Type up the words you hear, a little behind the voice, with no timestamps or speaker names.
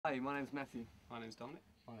Hi, my name's Matthew. My name's Dominic.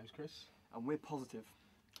 My name's Chris. And we're positive.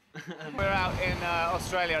 We're out in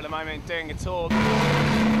Australia at the moment doing a tour.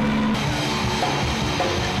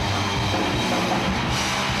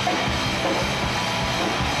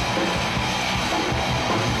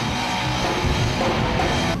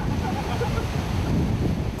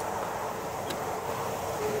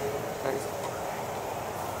 Thanks.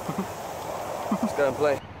 Let's go and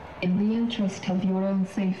play. In the interest of your own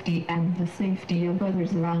safety and the safety of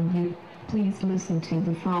others around you, please listen to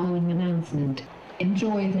the following announcement.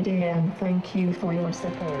 Enjoy the day and thank you for your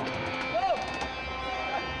support.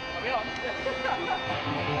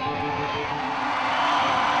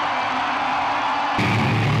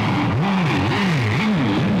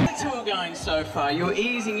 How's the tour going so far? You're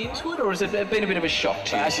easing into it, or has it been a bit of a shock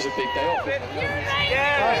to you? That's just a big day off.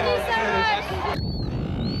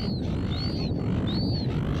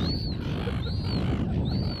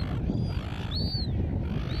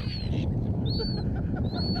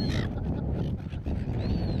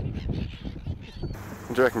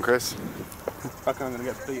 What do you reckon, Chris? I reckon I'm going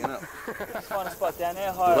to get beaten up. Let's find a spot down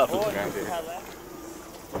there, high up. It's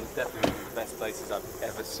definitely one of the best places I've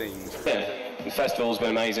ever seen. Yeah, the festival's been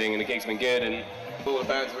amazing and the gig's been good and All the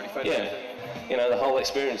bands are really fantastic. yeah, you know, the whole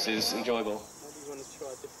experience is enjoyable.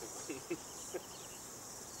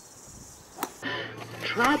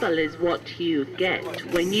 Trouble is what you get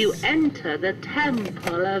when you enter the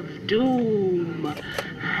Temple of Doom.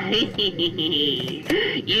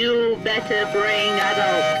 You better bring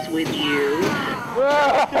adults with you.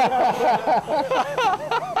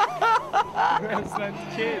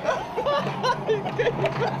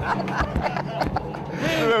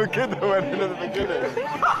 The little kid that went in at the beginning.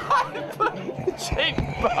 Cheap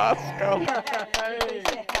bastard.